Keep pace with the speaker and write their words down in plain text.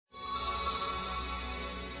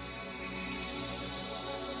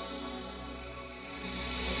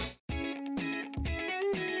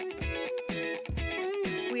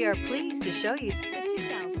We are pleased to show you the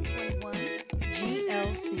 2021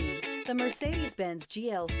 GLC. The Mercedes-Benz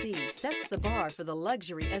GLC sets the bar for the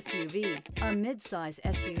luxury SUV, a midsize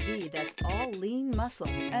SUV that's all lean muscle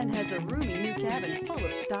and has a roomy new cabin full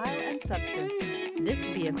of style and substance. This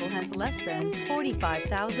vehicle has less than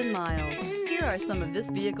 45,000 miles. Here are some of this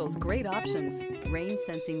vehicle's great options: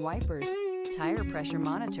 rain-sensing wipers, tire pressure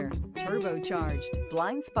monitor, turbocharged,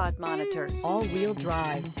 blind spot monitor, all-wheel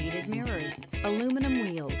drive, heated mirrors, aluminum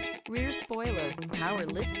wheels, rear spoiler, power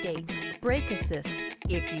lift gate, brake assist.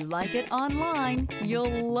 If you like it online,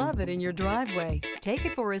 you'll love it in your driveway. Take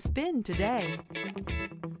it for a spin today.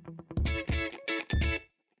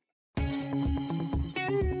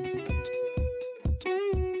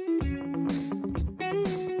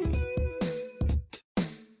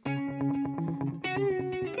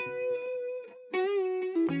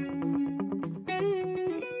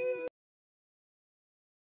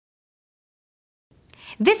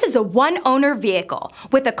 This is a one-owner vehicle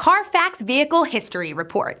with a CARFAX Vehicle History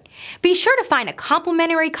Report. Be sure to find a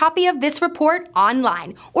complimentary copy of this report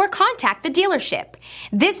online or contact the dealership.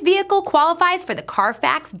 This vehicle qualifies for the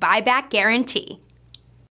CARFAX Buyback Guarantee.